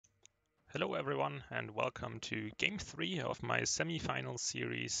Hello everyone and welcome to Game 3 of my semi-final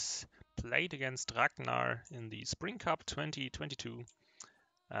series played against Ragnar in the Spring Cup 2022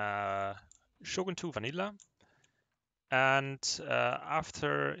 Shogun 2 Vanilla. And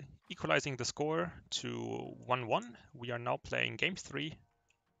after equalizing the score to 1-1, we are now playing Game 3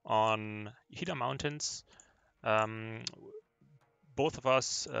 on Hida Mountains. Both of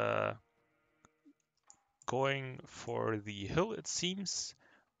us going for the hill, it seems,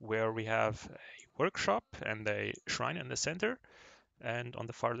 where we have a workshop and a shrine in the center. And on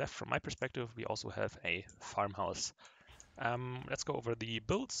the far left, from my perspective, we also have a farmhouse. Let's go over the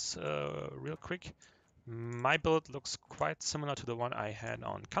builds real quick. My build looks quite similar to the one I had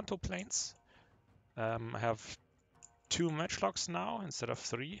on Kanto Plains. I have 2 matchlocks now instead of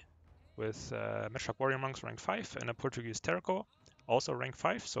 3, with Matchlock Warrior Monks rank 5 and a Portuguese Terraco, also rank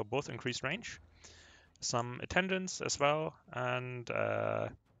 5, so both increased range. Some attendants as well, and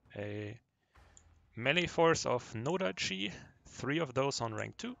a melee force of Nodachi, 3 of those on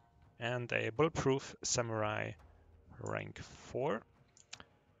rank 2, and a bulletproof samurai rank 4.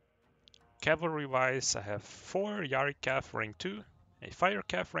 Cavalry wise, I have 4 Yari Cav rank 2, a Fire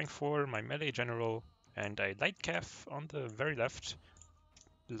Cav rank 4, my melee general, and a Light Cav on the very left.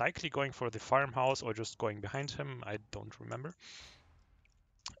 Likely going for the farmhouse or just going behind him, I don't remember.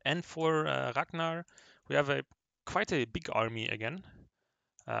 And for Ragnar, we have quite a big army again,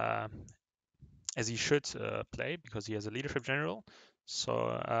 as he should play because he has a leadership general. So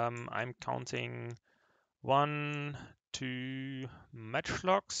I'm counting 1, 2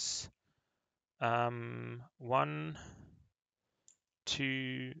 matchlocks, 1,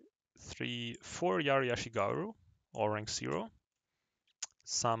 2, 3, 4 Yari Ashigaru, all rank 0.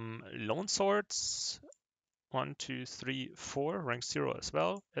 Some lone swords, 1, 2, 3, 4, rank 0 as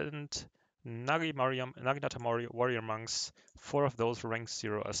well. And Naginata Warrior Monks, 4 of those rank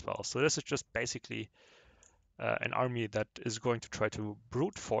 0 as well. So this is just basically an army that is going to try to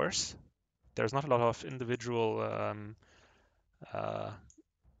brute force. There's not a lot of individual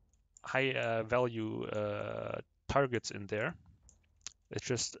high value targets in there. It's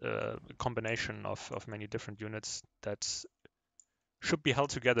just a combination of many different units that should be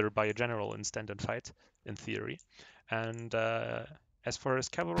held together by a general in stand and fight, in theory. And as for his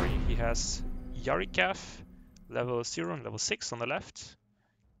cavalry, he has Yari Cav, level 0 and level 6 on the left,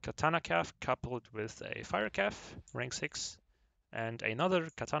 Katana Cav coupled with a Fire Cav, rank 6, and another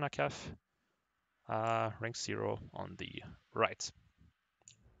Katana Cav, rank 0 on the right.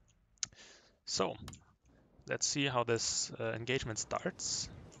 So, let's see how this engagement starts.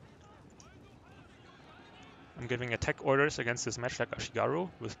 I'm giving attack orders against this Matchlock Ashigaru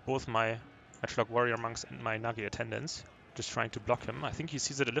with both my Matchlock Warrior Monks and my Nagi attendants, just trying to block him. I think he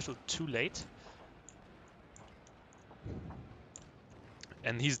sees it a little too late.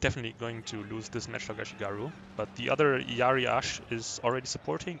 And he's definitely going to lose this Matchlock Ashigaru, but the other Yari Ash is already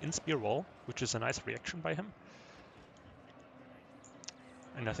supporting in Spear Wall, which is a nice reaction by him.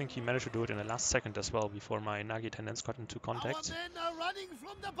 And I think he managed to do it in the last second as well, before my Nagi attendants got into contact. Our men are running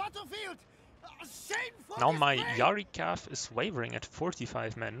from the battlefield. Now my Yari Cav is wavering at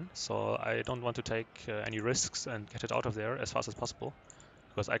 45 men, so I don't want to take any risks and get it out of there as fast as possible,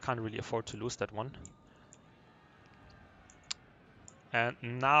 because I can't really afford to lose that one. And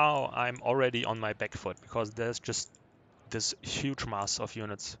now I'm already on my back foot, because there's just this huge mass of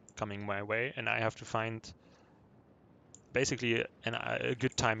units coming my way, and I have to find basically a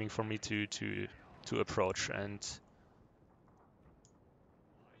good timing for me to approach. And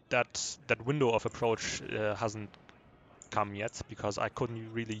that window of approach hasn't come yet, because I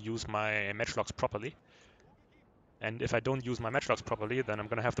couldn't really use my matchlocks properly. And if I don't use my matchlocks properly, then I'm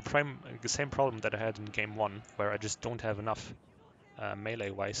going to have the same problem that I had in game 1, where I just don't have enough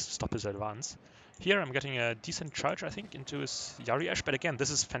melee-wise to stop his advance. Here I'm getting a decent charge, I think, into his Yari Ash, but again,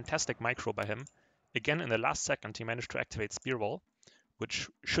 this is fantastic micro by him. Again, in the last second, he managed to activate Spear Wall, which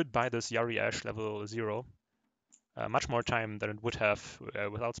should buy this Yari Ash level 0 much more time than it would have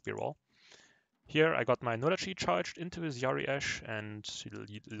without Spear Wall. Here I got my Nodachi charged into his Yari Ash and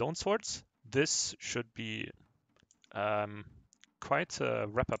Lone Swords. This should be quite a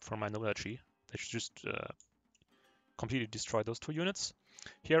wrap-up for my Nodachi. They should just completely destroy those 2 units.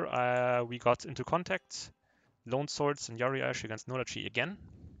 Here we got into contact, Lone Swords and Yari Ash against Nodachi again.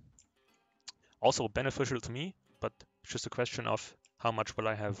 Also beneficial to me, but it's just a question of how much will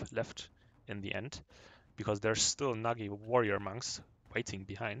I have left in the end, because there's still Nagi Warrior Monks waiting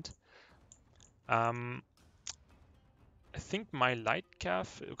behind. I think my Light Cav,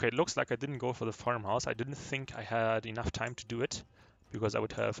 okay, it looks like I didn't go for the farmhouse. I didn't think I had enough time to do it, because I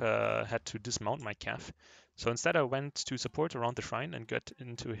would have had to dismount my Cav. So instead I went to support around the shrine and get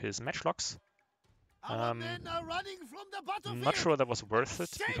into his matchlocks. Our men are running from the battlefield. Not sure that was worth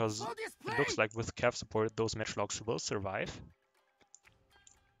it, because Shameful display. it looks like with cav support those matchlocks will survive.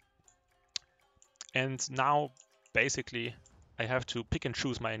 And now basically I have to pick and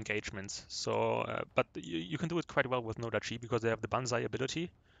choose my engagements. So, but you can do it quite well with Nodachi because they have the Banzai ability,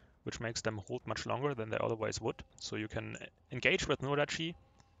 which makes them hold much longer than they otherwise would. So you can engage with Nodachi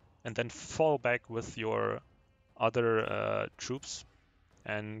and then fall back with your other troops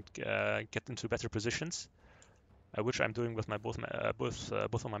and get into better positions, which I'm doing with my both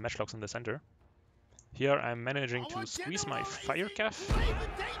of my matchlocks in the center. Here I'm managing to squeeze my fire calf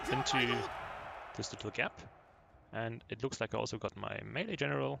into this little gap, and it looks like I also got my melee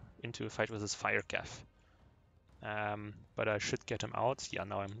general into a fight with his fire calf. But I should get him out. Yeah,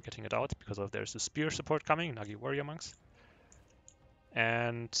 now I'm getting it out because there's a spear support coming, Nagi warrior monks.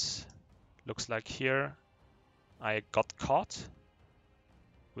 And looks like here I got caught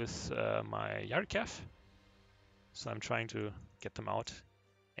with my Yarikav. So I'm trying to get them out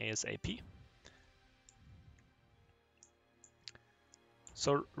ASAP.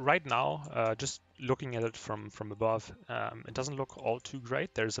 So right now, just looking at it from above, it doesn't look all too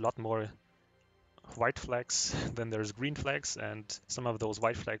great. There's a lot more white flags than there's green flags, and some of those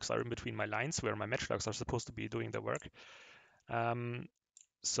white flags are in between my lines where my matchlocks are supposed to be doing their work.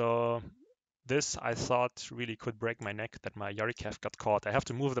 So this I thought really could break my neck, that my Yarikav got caught. I have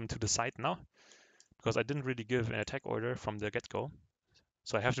to move them to the side now because I didn't really give an attack order from the get-go.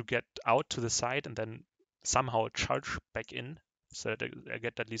 So I have to get out to the side and then somehow charge back in so that I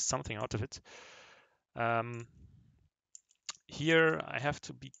get at least something out of it. Here I have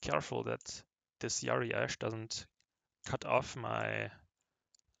to be careful that this Yari Ash doesn't cut off my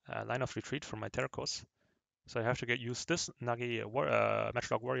line of retreat from my Terracos. So I have to use this Nagi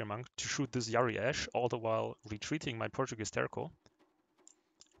Matchlock Warrior Monk to shoot this Yari Ash, all the while retreating my Portuguese Terraco.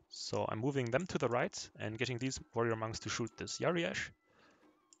 So I'm moving them to the right and getting these Warrior Monks to shoot this Yari Ash.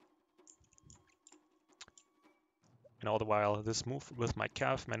 And all the while, this move with my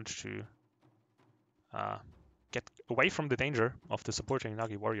Cav managed to get away from the danger of the supporting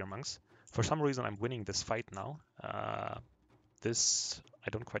Nagi Warrior Monks. For some reason, I'm winning this fight now. This I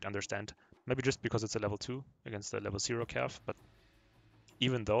don't quite understand. Maybe just because it's a level 2 against the level 0 Cav, but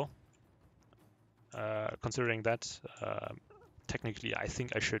even though, considering that, technically I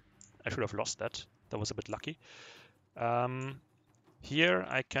think I should have lost that. That was a bit lucky. Here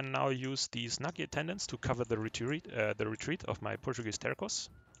I can now use these Nagi attendants to cover the retreat of my Portuguese Terracos.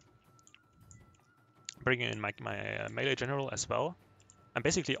 Bringing in my melee general as well. I'm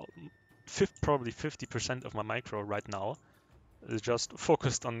basically probably 50% of my micro right now is just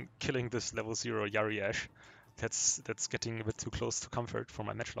focused on killing this level 0 Yari Ash. That's getting a bit too close to comfort for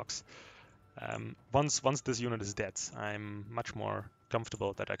my matchlocks. Once this unit is dead, I'm much more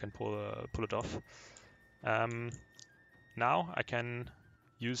comfortable that I can pull it off. Now I can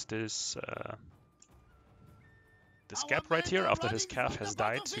use this gap right here after his calf has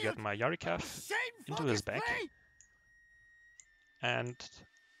died to get my Yari calf into his back. And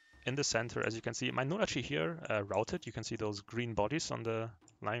in the center, as you can see, my Nodachi here routed. You can see those green bodies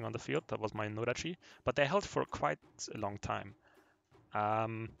lying on the field. That was my Nodachi, but they held for quite a long time.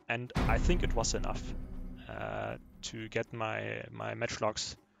 And I think it was enough to get my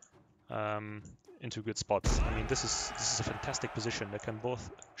matchlocks into good spots. I mean, this is a fantastic position. They can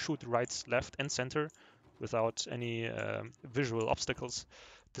both shoot right, left, and center without any visual obstacles.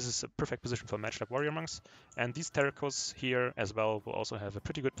 This is a perfect position for matchlocks warrior monks. And these Terracos here as well will also have a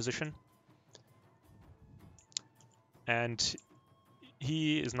pretty good position. And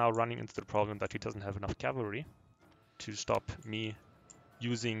he is now running into the problem that he doesn't have enough cavalry to stop me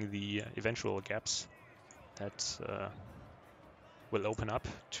using the eventual gaps that will open up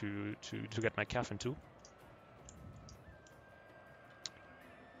to get my calf into.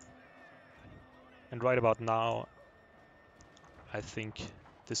 And right about now, I think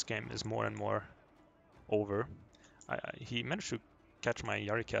this game is more and more over. He managed to catch my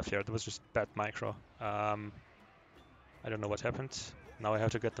Yari calf here. That was just bad micro. I don't know what happened. Now I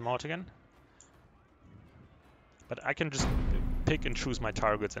have to get them out again. But I can just pick and choose my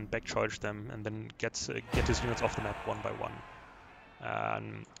targets and backcharge them and then get his units off the map one by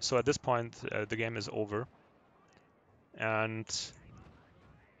one. So at this point, the game is over. And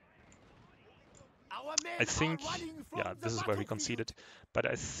I think, yeah, this is where we conceded. But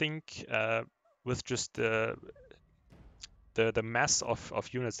I think with just the mass of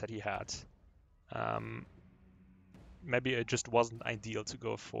units that he had, maybe it just wasn't ideal to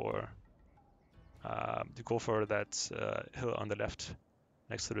go for that hill on the left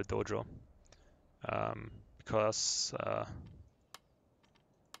next to the dojo, because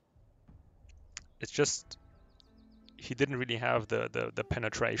it's just he didn't really have the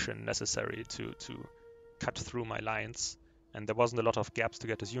penetration necessary to cut through my lines, and there wasn't a lot of gaps to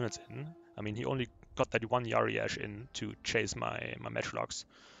get his units in. I mean, he only got that one Yari Ash in to chase my matchlocks,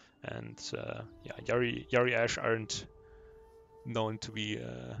 and yeah, Yari Ash aren't known to be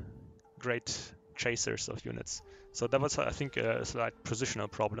great chasers of units. So that was, I think, a slight positional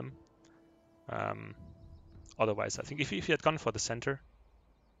problem. Otherwise, I think if he had gone for the center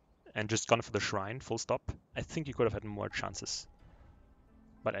and just gone for the shrine, full stop, I think he could have had more chances.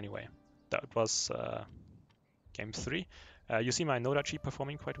 But anyway, that was game 3. You see my Nodachi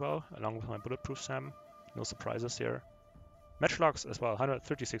performing quite well, along with my Bulletproof Sam. No surprises here. Matchlocks as well,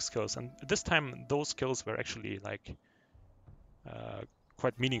 136 kills. And this time, those kills were actually like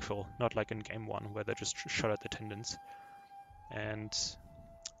quite meaningful, not like in game 1, where they just shot at attendance. And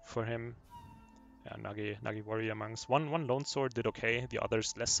for him, yeah, Nagi Warrior Monks. One Lone Sword did okay, the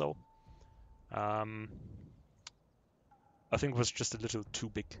others less so. I think it was just a little too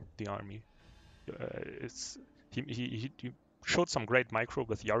big, the army. He showed some great micro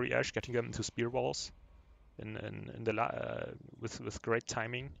with Yari Ash, getting them into spear walls with great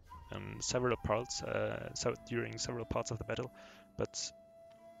timing and several parts during several parts of the battle, but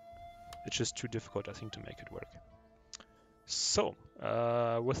it's just too difficult, I think, to make it work. So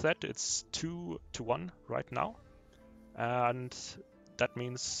with that, it's 2-1 right now, and that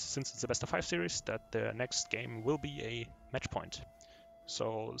means, since it's a best of 5 series, that the next game will be a match point.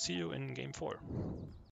 So see you in game 4.